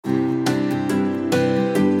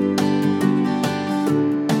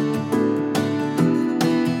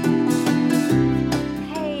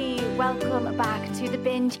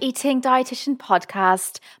Eating Dietitian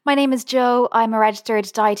podcast. My name is Jo. I'm a registered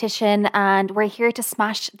dietitian and we're here to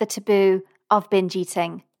smash the taboo of binge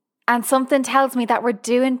eating. And something tells me that we're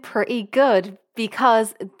doing pretty good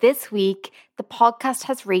because this week the podcast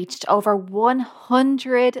has reached over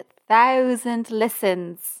 100,000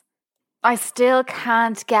 listens. I still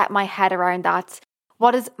can't get my head around that.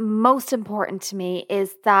 What is most important to me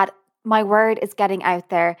is that my word is getting out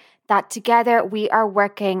there, that together we are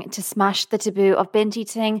working to smash the taboo of binge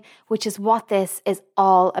eating, which is what this is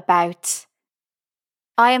all about.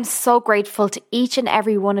 I am so grateful to each and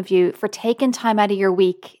every one of you for taking time out of your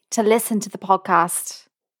week to listen to the podcast.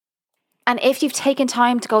 And if you've taken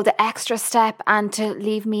time to go the extra step and to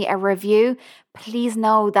leave me a review, please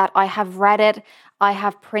know that I have read it, I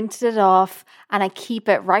have printed it off, and I keep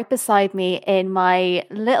it right beside me in my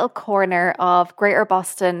little corner of Greater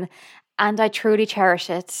Boston, and I truly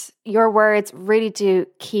cherish it. Your words really do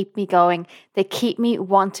keep me going. They keep me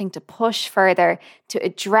wanting to push further to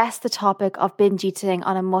address the topic of binge eating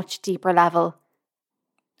on a much deeper level.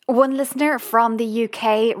 One listener from the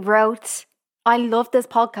UK wrote, "I love this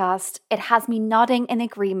podcast. It has me nodding in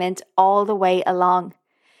agreement all the way along.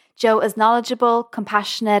 Jo is knowledgeable,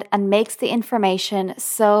 compassionate, and makes the information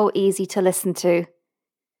so easy to listen to.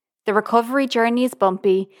 The recovery journey is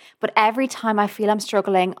bumpy, but every time I feel I'm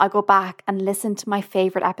struggling, I go back and listen to my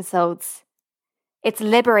favourite episodes. It's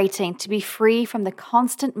liberating to be free from the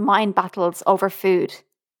constant mind battles over food.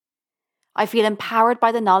 I feel empowered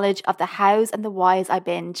by the knowledge of the hows and the whys I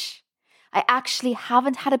binge. I actually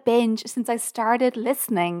haven't had a binge since I started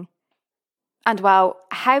listening." And wow,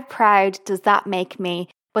 how proud does that make me?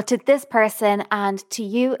 But to this person and to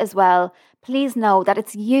you as well, please know that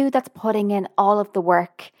it's you that's putting in all of the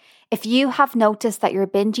work. If you have noticed that your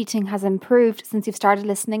binge eating has improved since you've started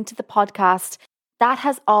listening to the podcast, that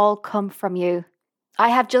has all come from you. I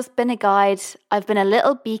have just been a guide. I've been a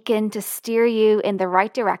little beacon to steer you in the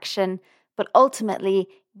right direction, but ultimately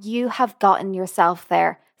you have gotten yourself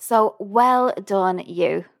there. So well done,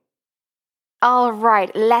 you. All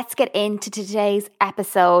right, let's get into today's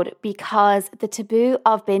episode because the taboo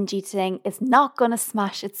of binge eating is not going to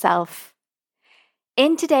smash itself.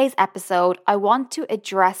 In today's episode, I want to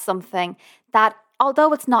address something that,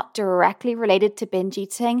 although it's not directly related to binge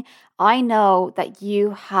eating, I know that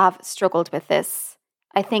you have struggled with this.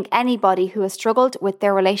 I think anybody who has struggled with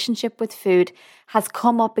their relationship with food has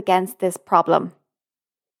come up against this problem.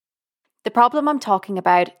 The problem I'm talking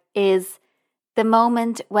about is the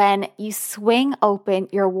moment when you swing open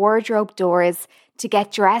your wardrobe doors to get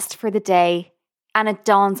dressed for the day and it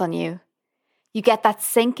dawns on you. You get that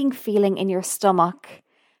sinking feeling in your stomach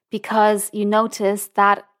because you notice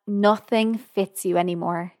that nothing fits you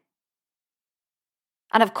anymore.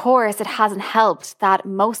 And of course, it hasn't helped that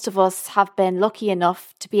most of us have been lucky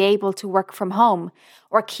enough to be able to work from home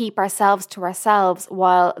or keep ourselves to ourselves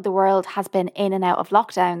while the world has been in and out of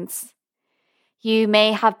lockdowns. You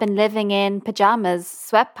may have been living in pajamas,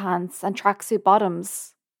 sweatpants, and tracksuit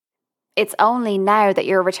bottoms. It's only now that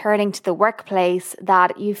you're returning to the workplace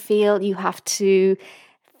that you feel you have to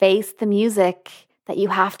face the music, that you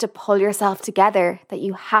have to pull yourself together, that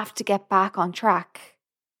you have to get back on track.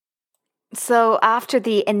 So after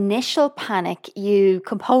the initial panic, you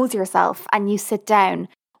compose yourself and you sit down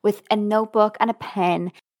with a notebook and a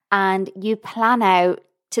pen and you plan out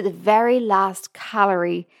to the very last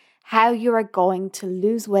calorie how you are going to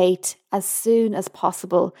lose weight as soon as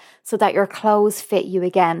possible so that your clothes fit you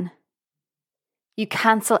again. You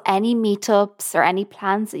cancel any meetups or any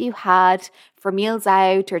plans that you had for meals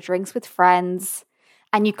out or drinks with friends,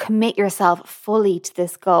 and you commit yourself fully to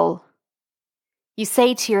this goal. You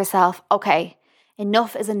say to yourself, okay,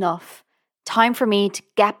 enough is enough. Time for me to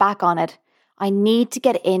get back on it. I need to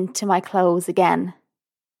get into my clothes again.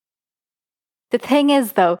 The thing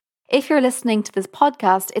is though, if you're listening to this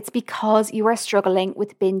podcast, it's because you are struggling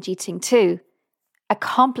with binge eating too, a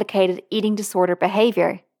complicated eating disorder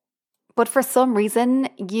behaviour. But for some reason,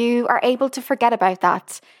 you are able to forget about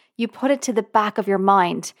that. You put it to the back of your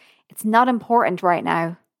mind. It's not important right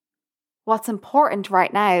now. What's important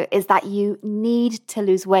right now is that you need to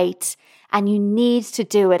lose weight and you need to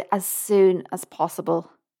do it as soon as possible.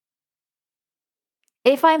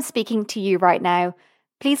 If I'm speaking to you right now,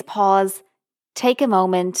 please pause, take a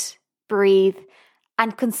moment, breathe,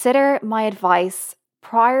 and consider my advice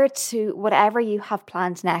prior to whatever you have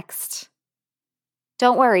planned next.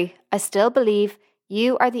 Don't worry, I still believe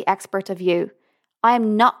you are the expert of you. I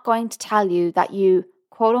am not going to tell you that you,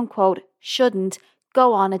 quote unquote, shouldn't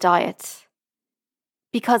go on a diet.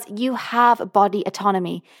 Because you have body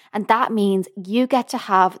autonomy, and that means you get to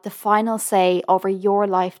have the final say over your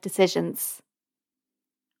life decisions.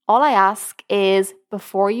 All I ask is,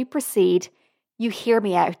 before you proceed, you hear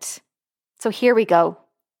me out. So here we go.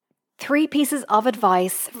 3 pieces of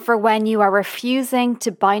advice for when you are refusing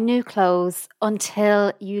to buy new clothes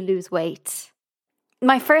until you lose weight.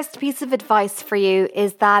 My first piece of advice for you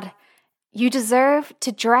is that you deserve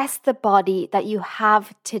to dress the body that you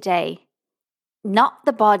have today, not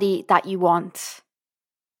the body that you want.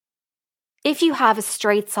 If you have a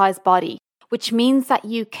straight size body, which means that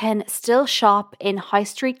you can still shop in high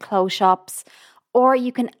street clothes shops, or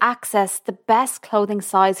you can access the best clothing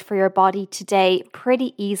size for your body today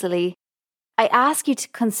pretty easily, I ask you to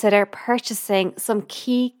consider purchasing some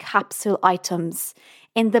key capsule items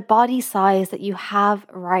in the body size that you have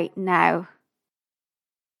right now.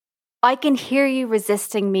 I can hear you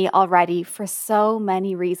resisting me already for so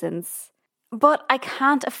many reasons, but I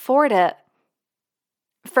can't afford it.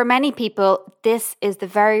 For many people, this is the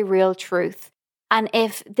very real truth. And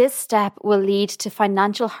if this step will lead to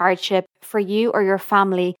financial hardship for you or your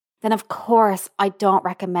family, then of course I don't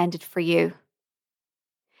recommend it for you.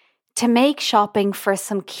 To make shopping for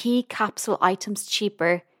some key capsule items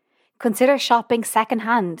cheaper, consider shopping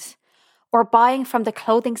secondhand or buying from the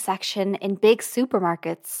clothing section in big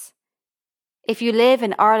supermarkets. If you live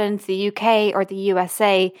in Ireland, the UK, or the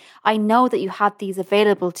USA, I know that you have these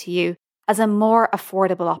available to you as a more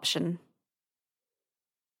affordable option.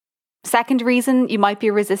 Second reason you might be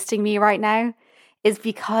resisting me right now is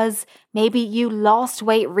because maybe you lost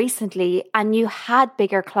weight recently and you had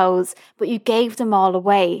bigger clothes, but you gave them all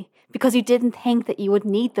away because you didn't think that you would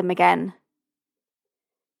need them again.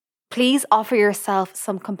 Please offer yourself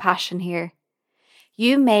some compassion here.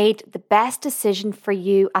 You made the best decision for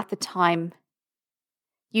you at the time.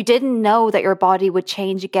 You didn't know that your body would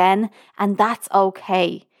change again, and that's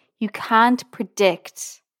okay. You can't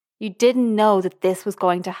predict. You didn't know that this was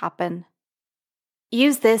going to happen.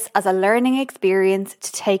 Use this as a learning experience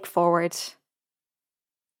to take forward.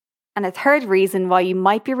 And a third reason why you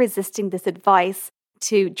might be resisting this advice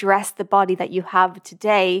to dress the body that you have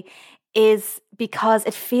today is because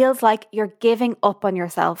it feels like you're giving up on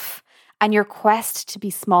yourself and your quest to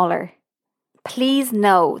be smaller. Please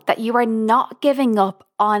know that you are not giving up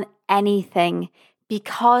on anything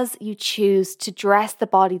because you choose to dress the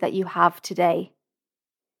body that you have today.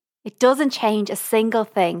 It doesn't change a single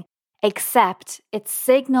thing, except it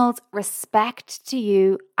signals respect to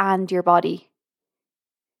you and your body.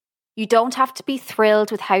 You don't have to be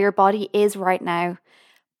thrilled with how your body is right now,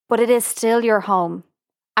 but it is still your home,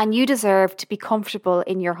 and you deserve to be comfortable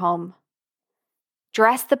in your home.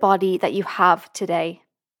 Dress the body that you have today.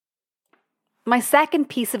 My second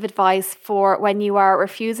piece of advice for when you are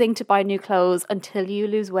refusing to buy new clothes until you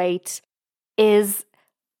lose weight is,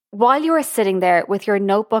 while you are sitting there with your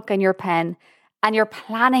notebook and your pen and you're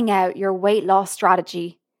planning out your weight loss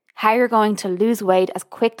strategy, how you're going to lose weight as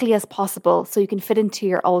quickly as possible so you can fit into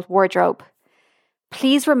your old wardrobe,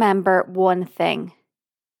 please remember one thing.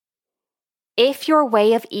 If your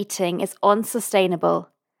way of eating is unsustainable,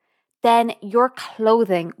 then your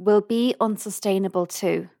clothing will be unsustainable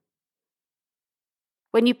too.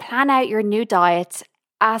 When you plan out your new diet,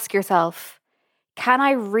 ask yourself, can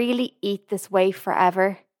I really eat this way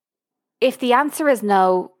forever? If the answer is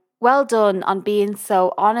no, well done on being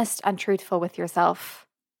so honest and truthful with yourself.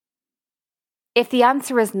 If the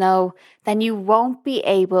answer is no, then you won't be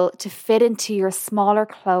able to fit into your smaller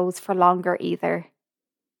clothes for longer either.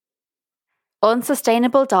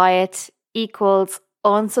 Unsustainable diet equals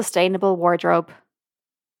unsustainable wardrobe.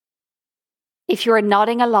 If you're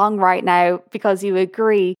nodding along right now because you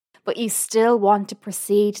agree, but you still want to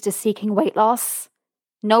proceed to seeking weight loss,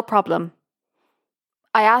 no problem.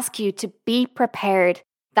 I ask you to be prepared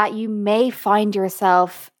that you may find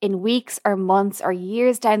yourself in weeks or months or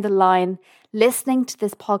years down the line listening to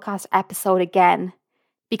this podcast episode again,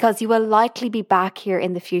 because you will likely be back here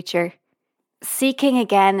in the future, seeking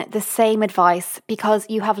again the same advice because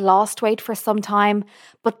you have lost weight for some time,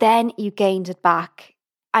 but then you gained it back.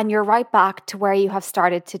 And you're right back to where you have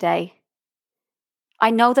started today.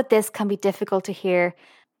 I know that this can be difficult to hear,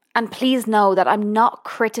 and please know that I'm not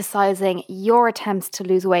criticizing your attempts to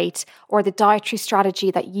lose weight or the dietary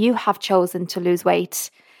strategy that you have chosen to lose weight.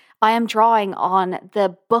 I am drawing on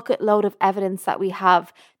the bucket load of evidence that we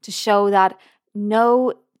have to show that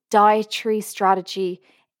no dietary strategy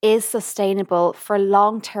is sustainable for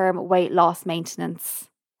long-term weight loss maintenance.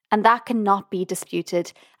 And that cannot be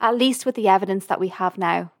disputed, at least with the evidence that we have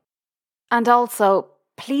now. And also,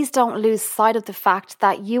 please don't lose sight of the fact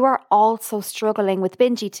that you are also struggling with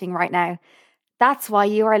binge eating right now. That's why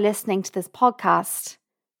you are listening to this podcast.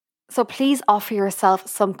 So please offer yourself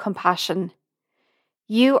some compassion.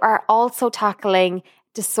 You are also tackling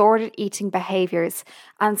disordered eating behaviors.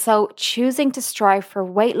 And so choosing to strive for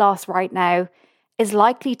weight loss right now is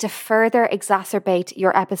likely to further exacerbate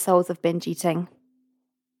your episodes of binge eating.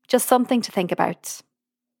 Just something to think about.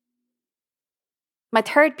 My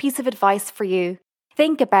third piece of advice for you,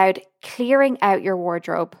 think about clearing out your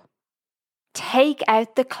wardrobe. Take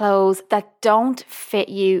out the clothes that don't fit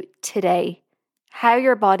you today, how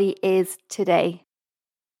your body is today.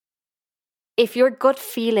 If your gut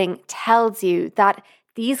feeling tells you that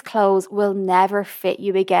these clothes will never fit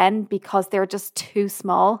you again because they're just too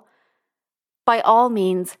small, by all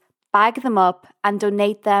means, bag them up and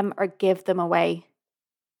donate them or give them away.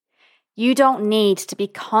 You don't need to be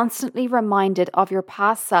constantly reminded of your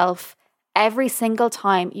past self every single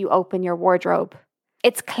time you open your wardrobe.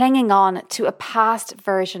 It's clinging on to a past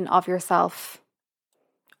version of yourself.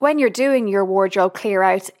 When you're doing your wardrobe clear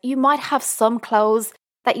out, you might have some clothes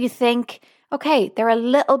that you think, okay, they're a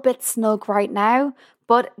little bit snug right now,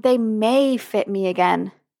 but they may fit me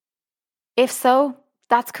again. If so,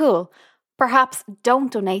 that's cool. Perhaps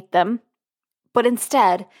don't donate them, but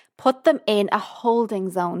instead put them in a holding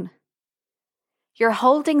zone. Your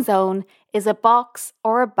holding zone is a box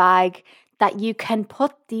or a bag that you can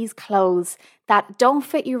put these clothes that don't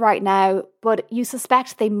fit you right now, but you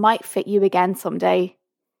suspect they might fit you again someday.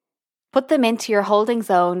 Put them into your holding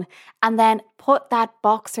zone and then put that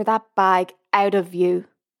box or that bag out of view,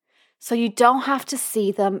 so you don't have to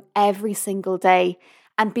see them every single day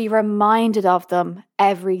and be reminded of them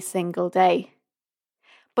every single day.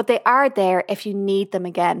 But they are there if you need them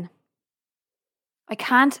again. I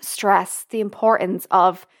can't stress the importance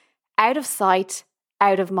of out of sight,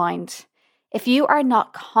 out of mind. If you are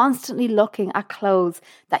not constantly looking at clothes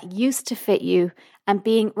that used to fit you and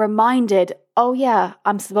being reminded, oh yeah,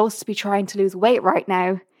 I'm supposed to be trying to lose weight right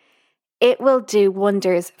now, it will do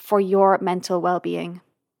wonders for your mental well-being.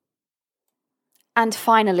 And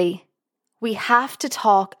finally, we have to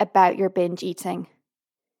talk about your binge eating.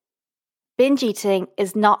 Binge eating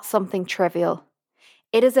is not something trivial.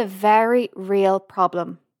 It is a very real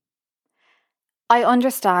problem. I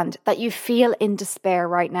understand that you feel in despair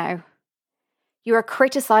right now. You are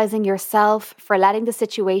criticizing yourself for letting the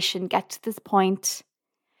situation get to this point.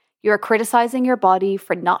 You are criticizing your body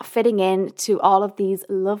for not fitting in to all of these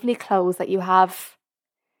lovely clothes that you have.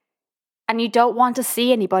 And you don't want to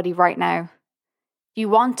see anybody right now. You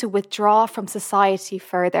want to withdraw from society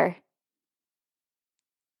further.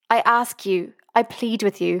 I ask you, I plead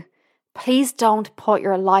with you, please don't put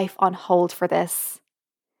your life on hold for this.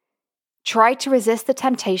 Try to resist the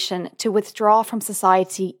temptation to withdraw from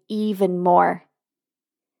society even more.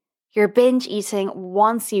 Your binge eating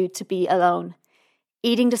wants you to be alone.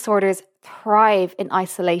 Eating disorders thrive in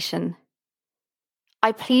isolation.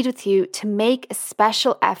 I plead with you to make a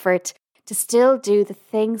special effort to still do the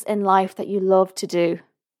things in life that you love to do.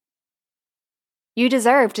 You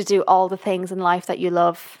deserve to do all the things in life that you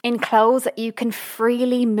love, in clothes that you can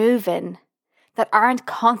freely move in, that aren't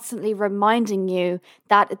constantly reminding you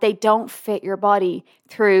that they don't fit your body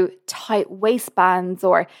through tight waistbands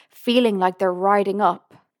or feeling like they're riding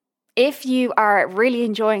up. If you are really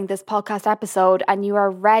enjoying this podcast episode and you are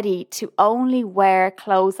ready to only wear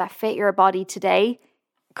clothes that fit your body today,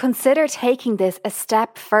 consider taking this a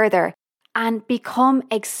step further and become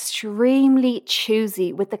extremely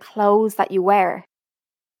choosy with the clothes that you wear.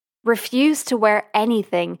 Refuse to wear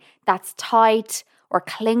anything that's tight or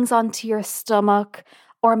clings onto your stomach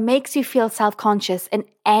or makes you feel self-conscious in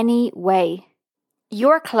any way.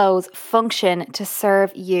 Your clothes function to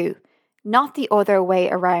serve you, not the other way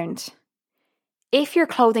around. If your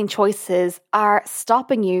clothing choices are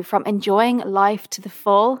stopping you from enjoying life to the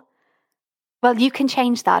full, well, you can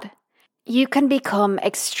change that. You can become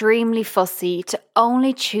extremely fussy to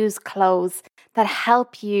only choose clothes that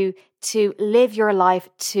help you to live your life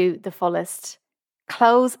to the fullest.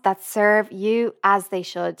 Clothes that serve you as they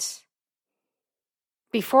should.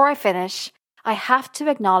 Before I finish, I have to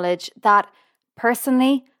acknowledge that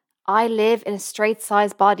personally, I live in a straight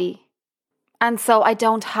size body. And so I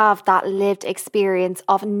don't have that lived experience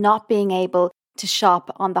of not being able to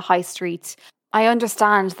shop on the high street. I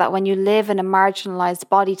understand that when you live in a marginalised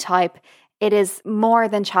body type, it is more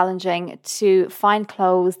than challenging to find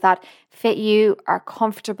clothes that fit you, are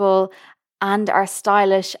comfortable, and are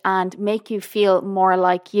stylish and make you feel more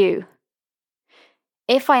like you.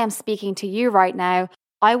 If I am speaking to you right now,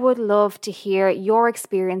 I would love to hear your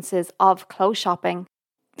experiences of clothes shopping.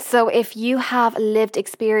 So if you have lived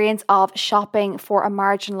experience of shopping for a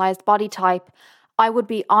marginalised body type, I would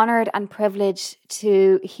be honoured and privileged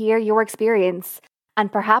to hear your experience.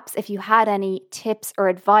 And perhaps if you had any tips or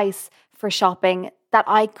advice for shopping that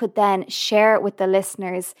I could then share with the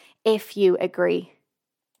listeners if you agree.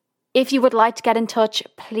 If you would like to get in touch,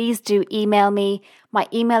 please do email me. My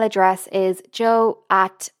email address is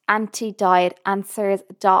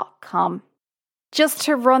jo@antidieetanswers.com. Just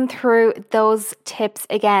to run through those tips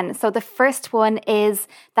again. So the first one is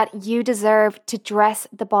that you deserve to dress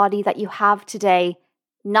the body that you have today,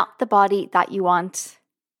 not the body that you want.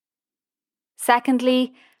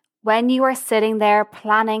 Secondly, when you are sitting there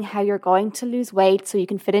planning how you're going to lose weight so you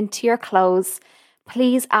can fit into your clothes,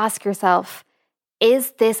 please ask yourself,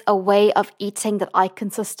 is this a way of eating that I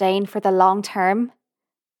can sustain for the long term?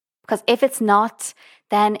 Because if it's not,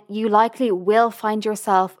 then you likely will find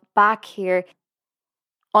yourself back here.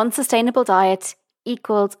 Unsustainable diet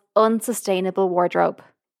equals unsustainable wardrobe.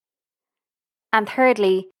 And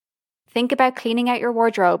thirdly, think about cleaning out your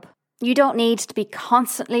wardrobe. You don't need to be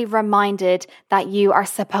constantly reminded that you are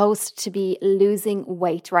supposed to be losing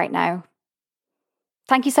weight right now.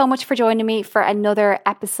 Thank you so much for joining me for another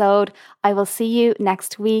episode. I will see you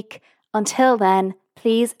next week. Until then,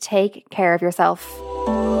 please take care of yourself.